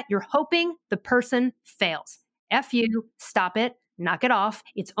luck with that, you're hoping the person fails. F you, stop it. Knock it off.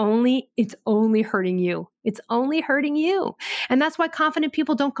 It's only hurting you. It's only hurting you. And that's why confident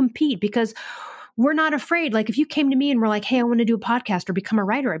people don't compete, because we're not afraid. Like if you came to me and were like, hey, I want to do a podcast or become a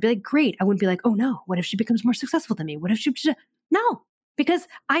writer, I'd be like, great. I wouldn't be like, oh no, what if she becomes more successful than me? What if no, because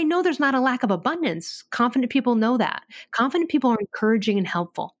I know there's not a lack of abundance. Confident people know that. Confident people are encouraging and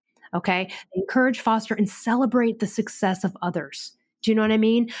helpful. Okay. They encourage, foster, and celebrate the success of others. Do you know what I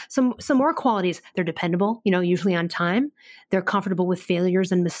mean? Some more qualities. They're dependable, usually on time. They're comfortable with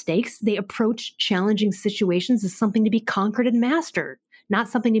failures and mistakes. They approach challenging situations as something to be conquered and mastered, not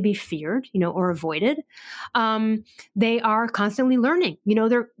something to be feared, or avoided. They are constantly learning.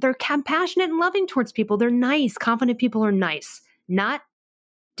 They're compassionate and loving towards people. They're nice. Confident people are nice, not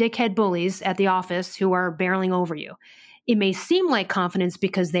dickhead bullies at the office who are barreling over you. It may seem like confidence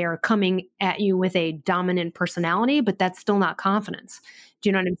because they are coming at you with a dominant personality, but that's still not confidence. Do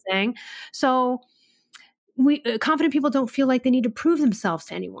you know what I'm saying? So confident people don't feel like they need to prove themselves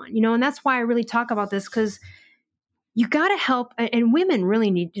to anyone, and that's why I really talk about this, because you got to help. And women really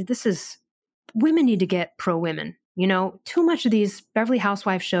women need to get pro women, too much of these Beverly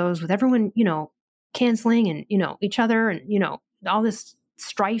Housewives shows with everyone, canceling and, each other and, all this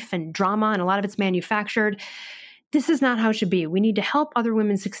strife and drama, and a lot of it's manufactured. This is not how it should be. We need to help other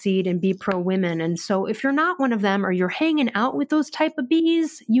women succeed and be pro women. And so if you're not one of them or you're hanging out with those type of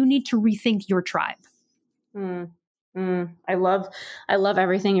bees, you need to rethink your tribe. I love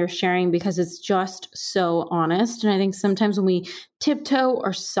everything you're sharing because it's just so honest. And I think sometimes when we tiptoe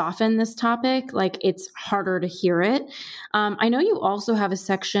or soften this topic, like it's harder to hear it. I know you also have a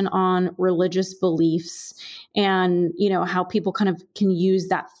section on religious beliefs and, how people kind of can use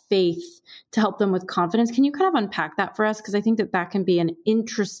that faith to help them with confidence. Can you kind of unpack that for us? Because I think that can be an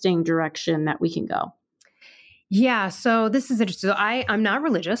interesting direction that we can go. Yeah. So this is interesting. So I'm not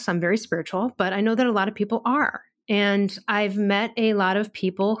religious. I'm very spiritual, but I know that a lot of people are. And I've met a lot of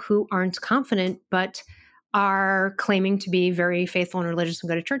people who aren't confident, but are claiming to be very faithful and religious and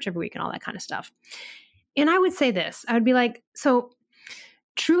go to church every week and all that kind of stuff. And I would say this, I would be like, so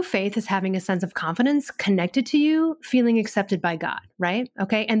true faith is having a sense of confidence connected to you, feeling accepted by God, right?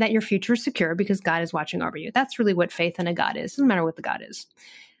 Okay. And that your future is secure because God is watching over you. That's really what faith in a God is. Doesn't matter what the God is.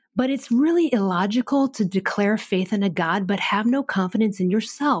 But it's really illogical to declare faith in a God, but have no confidence in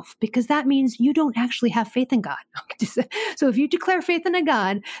yourself, because that means you don't actually have faith in God. So if you declare faith in a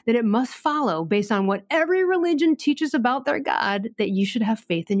God, then it must follow, based on what every religion teaches about their God, that you should have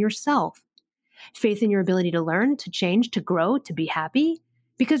faith in yourself. Faith in your ability to learn, to change, to grow, to be happy.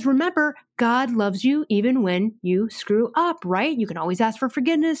 Because remember, God loves you even when you screw up, right? You can always ask for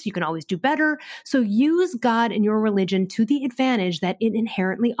forgiveness. You can always do better. So use God and your religion to the advantage that it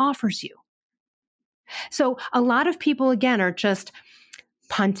inherently offers you. So a lot of people, again, are just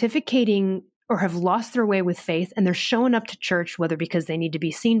pontificating or have lost their way with faith, and they're showing up to church, whether because they need to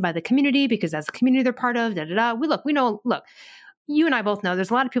be seen by the community, because that's the community they're part of, Look, you and I both know there's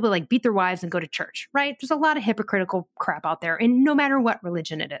a lot of people that like beat their wives and go to church, right? There's a lot of hypocritical crap out there, and no matter what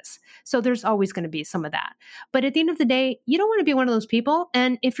religion it is. So there's always going to be some of that. But at the end of the day, you don't want to be one of those people.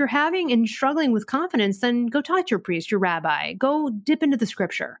 And if you're having and struggling with confidence, then go talk to your priest, your rabbi, go dip into the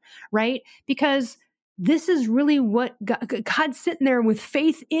scripture, right? Because this is really what God's sitting there with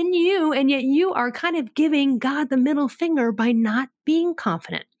faith in you, and yet you are kind of giving God the middle finger by not being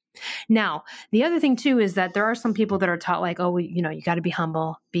confident. Now, the other thing too is that there are some people that are taught like, oh, you got to be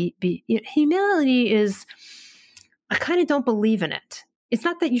humble. Humility is, I kind of don't believe in it. It's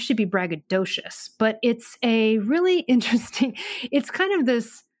not that you should be braggadocious, but it's a really interesting, it's kind of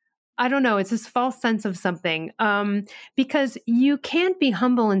this, I don't know, it's this false sense of something, because you can't be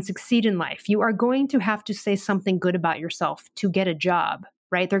humble and succeed in life. You are going to have to say something good about yourself to get a job,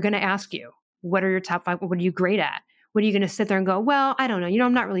 right? They're going to ask you, what are your top 5? What are you great at? What are you going to sit there and go, well, I don't know,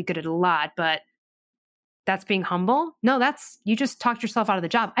 I'm not really good at a lot, but that's being humble? No, you just talked yourself out of the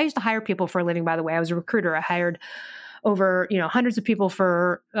job. I used to hire people for a living, by the way. I was a recruiter. I hired over, hundreds of people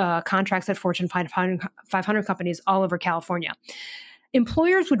for contracts at Fortune 500 companies all over California.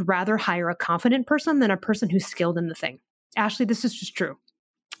 Employers would rather hire a confident person than a person who's skilled in the thing. Ashley, this is just true.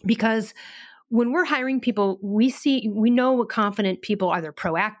 Because when we're hiring people, we know what confident people are. They're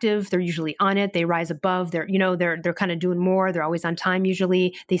proactive. They're usually on it. They rise above. They're kind of doing more. They're always on time.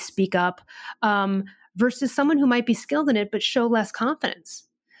 Usually they speak up, versus someone who might be skilled in it, but show less confidence.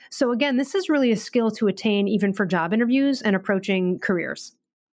 So again, this is really a skill to attain even for job interviews and approaching careers.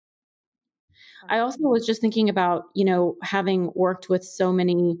 I also was just thinking about, having worked with so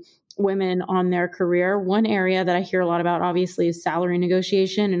many women on their career. One area that I hear a lot about, obviously, is salary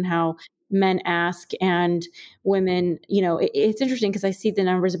negotiation and how men ask and women, it's interesting because I see the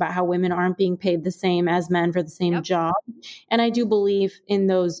numbers about how women aren't being paid the same as men for the same job. And I do believe in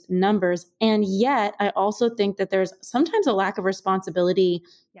those numbers. And yet I also think that there's sometimes a lack of responsibility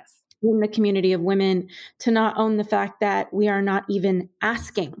in the community of women to not own the fact that we are not even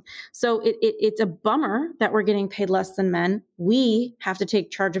asking. So it's a bummer that we're getting paid less than men. We have to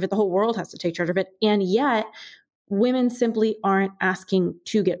take charge of it. The whole world has to take charge of it. And yet women simply aren't asking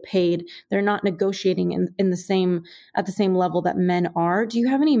to get paid. They're not negotiating at the same level that men are. Do you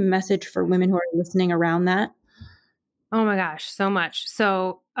have any message for women who are listening around that? Oh my gosh, so much.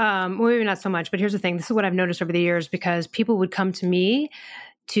 So, well, maybe not so much, but here's the thing. This is what I've noticed over the years, because people would come to me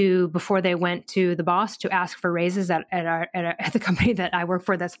before they went to the boss to ask for raises at the company that I work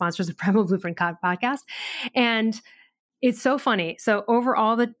for that sponsors the Primal Blueprint podcast. And it's so funny. So over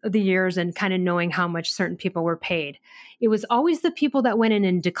all the years and kind of knowing how much certain people were paid, it was always the people that went in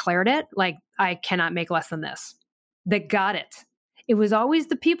and declared it, like, I cannot make less than this, that got it. It was always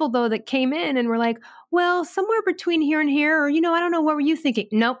the people, though, that came in and were like, well, somewhere between here and here, or, I don't know, what were you thinking?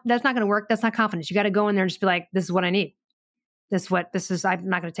 Nope, that's not going to work. That's not confidence. You got to go in there and just be like, this is what I need. I'm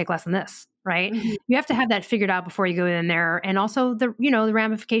not going to take less than this, right? Mm-hmm. You have to have that figured out before you go in there. And also the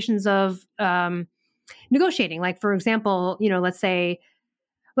ramifications of negotiating. Like, for example, let's say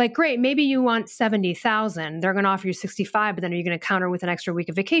Like, great, maybe you want 70,000. They're going to offer you 65, but then are you going to counter with an extra week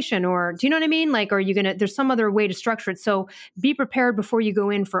of vacation? Or do you know what I mean? Like, are you going to, there's some other way to structure it. So be prepared before you go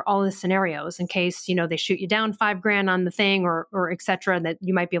in for all the scenarios in case, they shoot you down $5,000 on the thing or et cetera, that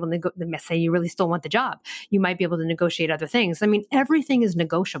you might be able to say you really still want the job. You might be able to negotiate other things. I mean, everything is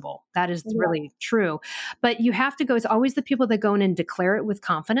negotiable. That is really true. But you have to go, it's always the people that go in and declare it with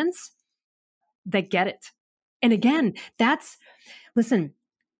confidence that get it. And again, listen,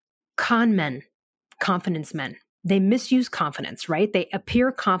 con men, confidence men, they misuse confidence, right? They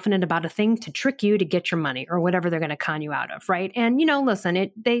appear confident about a thing to trick you to get your money or whatever they're going to con you out of, right? And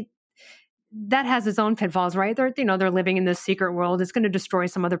listen, that has its own pitfalls, right? They're living in this secret world. It's going to destroy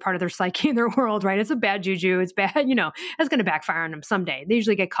some other part of their psyche in their world, right? It's a bad juju. It's bad, it's going to backfire on them someday. They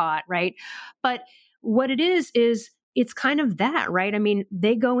usually get caught, right? But what it is it's kind of that, right? I mean,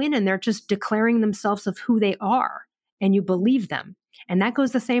 they go in and they're just declaring themselves of who they are, and you believe them. And that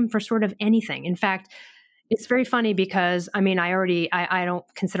goes the same for sort of anything. In fact, it's very funny because, I mean, I don't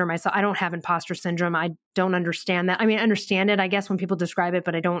consider myself, I don't have imposter syndrome. I don't understand that. I mean, I understand it, I guess, when people describe it,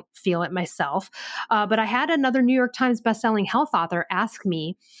 but I don't feel it myself. But I had another New York Times bestselling health author ask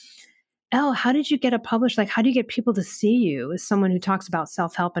me, Elle, how did you get it published? Like, how do you get people to see you as someone who talks about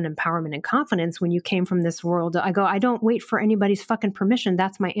self-help and empowerment and confidence when you came from this world? I go, I don't wait for anybody's fucking permission.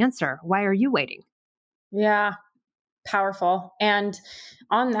 That's my answer. Why are you waiting? Yeah. Powerful. And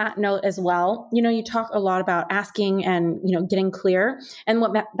on that note as well, you talk a lot about asking and, getting clear. And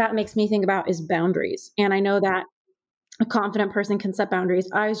what that makes me think about is boundaries. And I know that a confident person can set boundaries.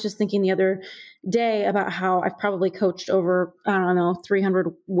 I was just thinking the other day about how I've probably coached over, 300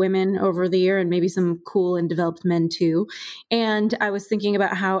 women over the year and maybe some cool and developed men too. And I was thinking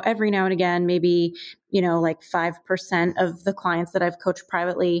about how every now and again, maybe, like 5% of the clients that I've coached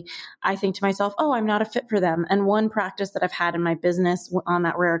privately, I think to myself, oh, I'm not a fit for them. And one practice that I've had in my business on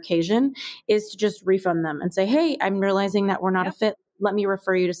that rare occasion is to just refund them and say, hey, I'm realizing that we're not a fit. Let me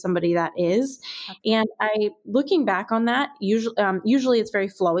refer you to somebody that is. And looking back on that, usually it's very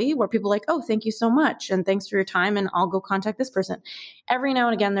flowy where people are like, oh, thank you so much. And thanks for your time. And I'll go contact this person. Every now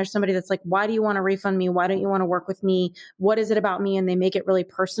and again, there's somebody that's like, why do you want to refund me? Why don't you want to work with me? What is it about me? And they make it really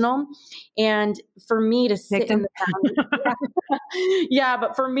personal. And for me to sit in the boundary,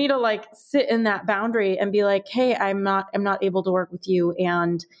 but for me to like sit in that boundary and be like, hey, I'm not able to work with you.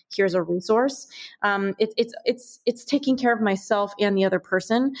 And here's a resource. It's taking care of myself and the other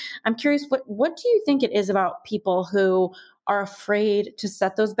person. I'm curious, what do you think it is about people who are afraid to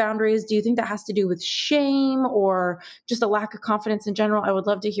set those boundaries? Do you think that has to do with shame or just a lack of confidence in general? I would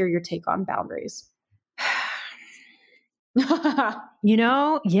love to hear your take on boundaries.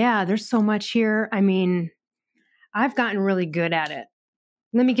 There's so much here. I mean, I've gotten really good at it.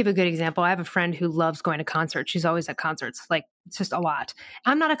 Let me give a good example. I have a friend who loves going to concerts. She's always at concerts. Like, it's just a lot.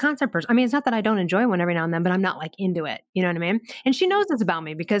 I'm not a concert person. I mean, it's not that I don't enjoy one every now and then, but I'm not like into it. You know what I mean? And she knows this about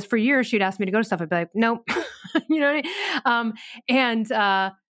me because for years she'd ask me to go to stuff. I'd be like, nope. You know what I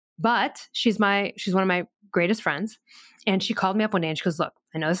mean? But she's one of my greatest friends. And she called me up one day and she goes, look,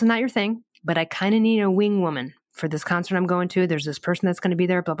 I know this is not your thing, but I kind of need a wing woman for this concert I'm going to. There's this person that's going to be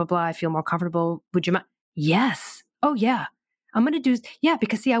there, blah, blah, blah. I feel more comfortable. Would you mind? Yes. Oh, yeah. I'm going to do,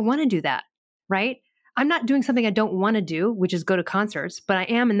 because see, I want to do that, right? I'm not doing something I don't want to do, which is go to concerts, but I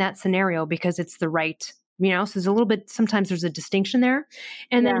am in that scenario because it's the right, so there's a little bit, sometimes there's a distinction there.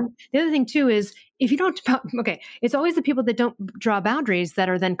 And then the other thing too is if you don't, it's always the people that don't draw boundaries that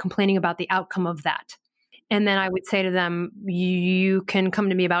are then complaining about the outcome of that. And then I would say to them, you can come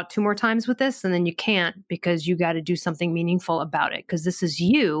to me about 2 more times with this, and then you can't because you got to do something meaningful about it because this is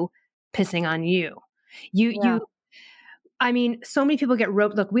you pissing on you. I mean, so many people get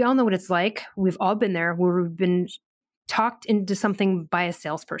roped. Look, we all know what it's like. We've all been there where we've been talked into something by a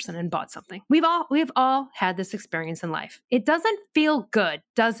salesperson and bought something. We've all had this experience in life. It doesn't feel good,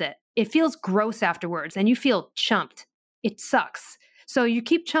 does it? It feels gross afterwards and you feel chumped. It sucks. So you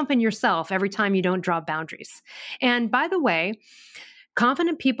keep chumping yourself every time you don't draw boundaries. And by the way,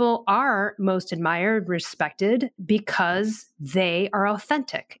 confident people are most admired, respected because they are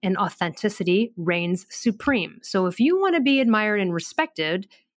authentic and authenticity reigns supreme. So if you want to be admired and respected,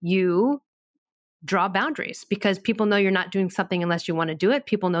 you draw boundaries because people know you're not doing something unless you want to do it.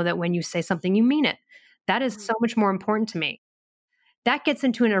 People know that when you say something, you mean it. That is so much more important to me. That gets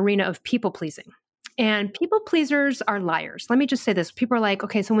into an arena of people pleasing. And people pleasers are liars. Let me just say this. People are like,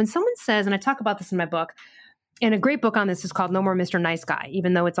 okay, so when someone says, and I talk about this in my book, and a great book on this is called No More Mr. Nice Guy,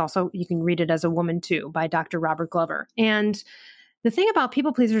 even though it's also, you can read it as a woman too, by Dr. Robert Glover. And The thing about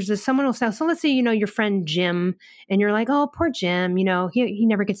people pleasers is someone will say, so let's say, your friend Jim, and you're like, oh, poor Jim, he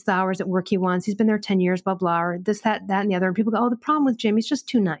never gets the hours at work he wants. He's been there 10 years, blah, blah, or this, that, and the other. And people go, oh, the problem with Jim, he's just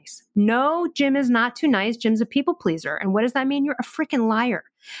too nice. No, Jim is not too nice. Jim's a people pleaser. And what does that mean? You're a freaking liar,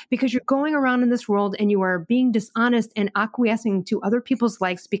 because you're going around in this world and you are being dishonest and acquiescing to other people's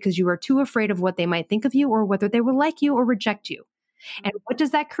likes because you are too afraid of what they might think of you or whether they will like you or reject you. And what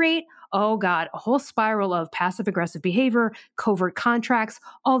does that create? Oh God, a whole spiral of passive aggressive behavior, covert contracts,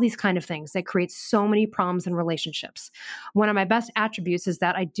 all these kind of things that create so many problems in relationships. One of my best attributes is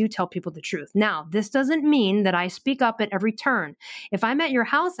that I do tell people the truth. Now, this doesn't mean that I speak up at every turn. If I'm at your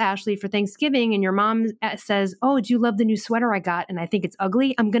house, Ashley, for Thanksgiving and your mom says, oh, do you love the new sweater I got? And I think it's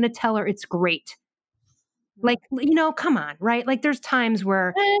ugly, I'm going to tell her it's great. Like, come on, right? Like there's times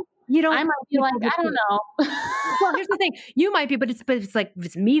where I might be like, I don't know. Well, here's the thing. You might be, but it's like, if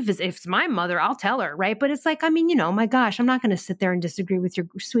it's me, if it's my mother, I'll tell her, right? But it's like, my gosh, I'm not going to sit there and disagree with your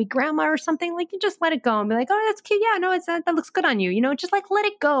sweet grandma or something. Like, you just let it go and be like, oh, that's cute. Yeah, no, that looks good on you. Just like, let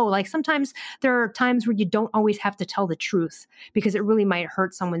it go. Like sometimes there are times where you don't always have to tell the truth because it really might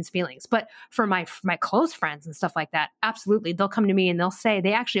hurt someone's feelings. But for my close friends and stuff like that, absolutely. They'll come to me and they'll say,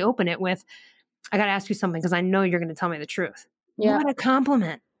 they actually open it with, I got to ask you something because I know you're going to tell me the truth. Yeah. What a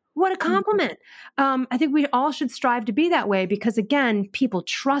compliment. What a compliment. I think we all should strive to be that way because, again, people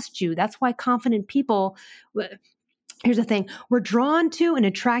trust you. That's why confident people, here's the thing, we're drawn to and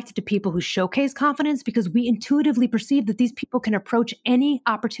attracted to people who showcase confidence because we intuitively perceive that these people can approach any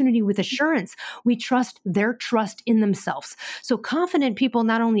opportunity with assurance. We trust their trust in themselves. So confident people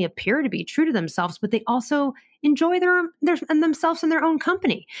not only appear to be true to themselves, but they also enjoy themselves in their own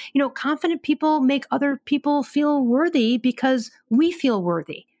company. Confident people make other people feel worthy because we feel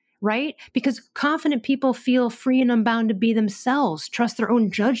worthy. Right? Because confident people feel free and unbound to be themselves, trust their own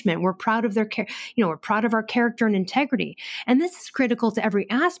judgment. We're proud of we're proud of our character and integrity. And this is critical to every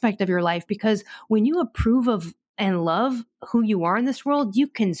aspect of your life because when you approve of and love who you are in this world, you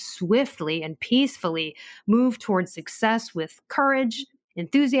can swiftly and peacefully move towards success with courage,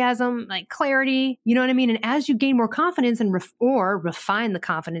 enthusiasm, like clarity, you know what I mean? And as you gain more confidence and refine the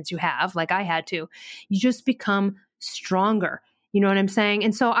confidence you have, like I had to, you just become stronger. You know what I'm saying?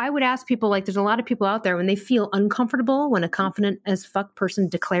 And so I would ask people, like, there's a lot of people out there when they feel uncomfortable when a confident as fuck person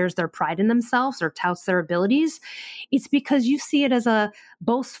declares their pride in themselves or touts their abilities. It's because you see it as a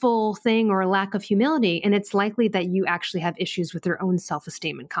boastful thing or a lack of humility. And it's likely that you actually have issues with your own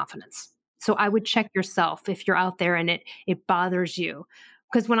self-esteem and confidence. So I would check yourself if you're out there and it bothers you.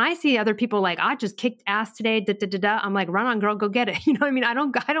 Because when I see other people like, I just kicked ass today, I'm like, run on, girl, go get it. You know what I mean? I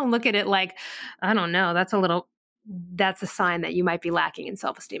don't look at it like, I don't know, that's a sign that you might be lacking in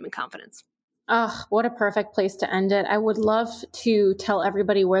self-esteem and confidence. Oh, what a perfect place to end it. I would love to tell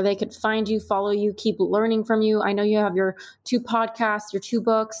everybody where they could find you, follow you, keep learning from you. I know you have your 2 podcasts, your 2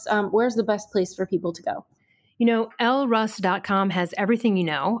 books. Where's the best place for people to go? ElleRuss.com has everything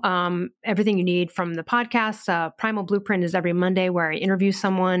everything you need from the podcast. Primal Blueprint is every Monday where I interview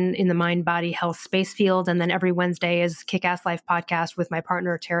someone in the mind, body, health space field. And then every Wednesday is Kick-Ass Life podcast with my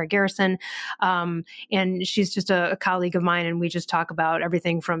partner, Tara Garrison. And she's just a colleague of mine. And we just talk about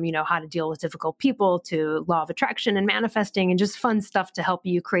everything from, how to deal with difficult people to law of attraction and manifesting and just fun stuff to help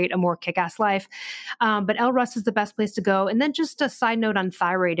you create a more kick-ass life. But Elle Russ is the best place to go. And then just a side note on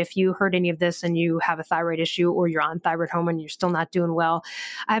thyroid. If you heard any of this and you have a thyroid issue, or you're on thyroid hormone and you're still not doing well,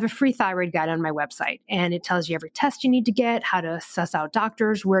 I have a free thyroid guide on my website. And it tells you every test you need to get, how to suss out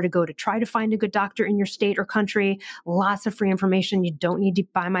doctors, where to go to try to find a good doctor in your state or country. Lots of free information. You don't need to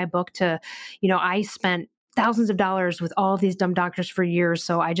buy my book I spent thousands of dollars with all of these dumb doctors for years.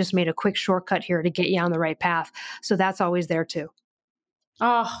 So I just made a quick shortcut here to get you on the right path. So that's always there too.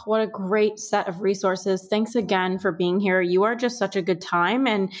 Oh, what a great set of resources. Thanks again for being here. You are just such a good time.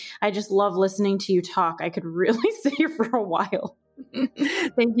 And I just love listening to you talk. I could really sit here for a while.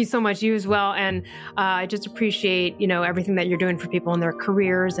 Thank you so much. You as well. And I just appreciate, everything that you're doing for people in their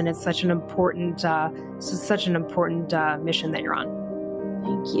careers. And it's such an important mission that you're on.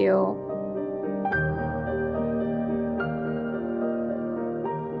 Thank you.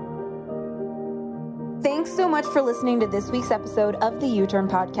 Thanks so much for listening to this week's episode of the U-Turn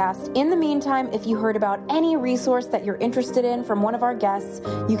Podcast. In the meantime, if you heard about any resource that you're interested in from one of our guests,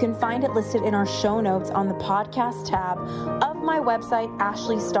 you can find it listed in our show notes on the podcast tab of my website,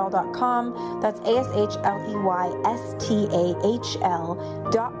 ashleystahl.com. That's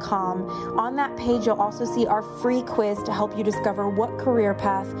AShleyStahl.com. On that page, you'll also see our free quiz to help you discover what career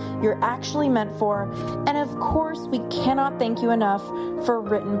path you're actually meant for. And of course, we cannot thank you enough for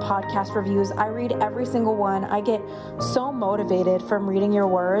written podcast reviews. I read every single single one. I get so motivated from reading your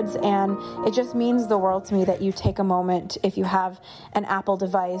words, and it just means the world to me that you take a moment, if you have an Apple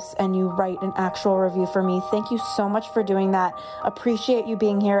device, and you write an actual review for me. Thank you so much for doing that. Appreciate you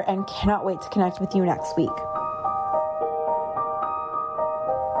being here and cannot wait to connect with you next week.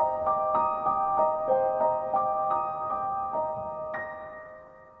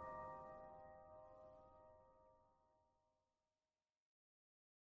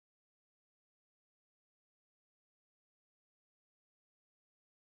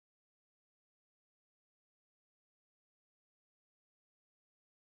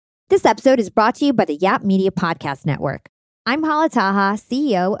 This episode is brought to you by the Yap Media Podcast Network. I'm Hala Taha,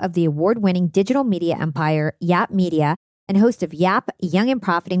 CEO of the award-winning digital media empire, Yap Media, and host of Yap Young and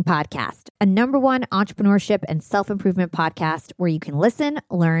Profiting Podcast, a #1 entrepreneurship and self-improvement podcast where you can listen,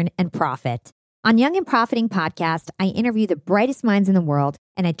 learn, and profit. On Young and Profiting Podcast, I interview the brightest minds in the world,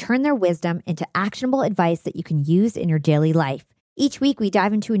 and I turn their wisdom into actionable advice that you can use in your daily life. Each week, we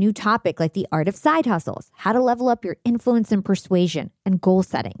dive into a new topic like the art of side hustles, how to level up your influence and persuasion, and goal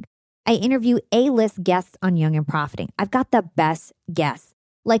setting. I interview A-list guests on Young and Profiting. I've got the best guests,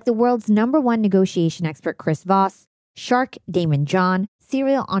 like the world's #1 negotiation expert, Chris Voss, Shark Damon John,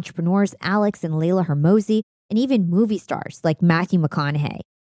 serial entrepreneurs Alex and Layla Hermosi, and even movie stars like Matthew McConaughey.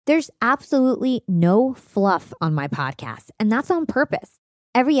 There's absolutely no fluff on my podcast, and that's on purpose.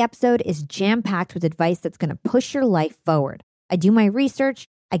 Every episode is jam-packed with advice that's going to push your life forward. I do my research,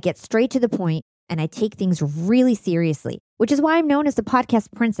 I get straight to the point, and I take things really seriously, which is why I'm known as the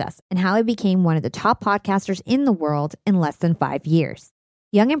podcast princess and how I became one of the top podcasters in the world in less than 5 years.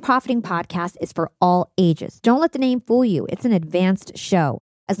 Young and Profiting Podcast is for all ages. Don't let the name fool you. It's an advanced show.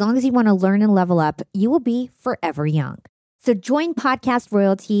 As long as you want to learn and level up, you will be forever young. So join podcast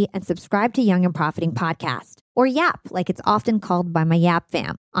royalty and subscribe to Young and Profiting Podcast, or Yap, like it's often called by my Yap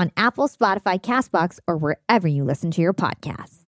fam, on Apple, Spotify, CastBox, or wherever you listen to your podcasts.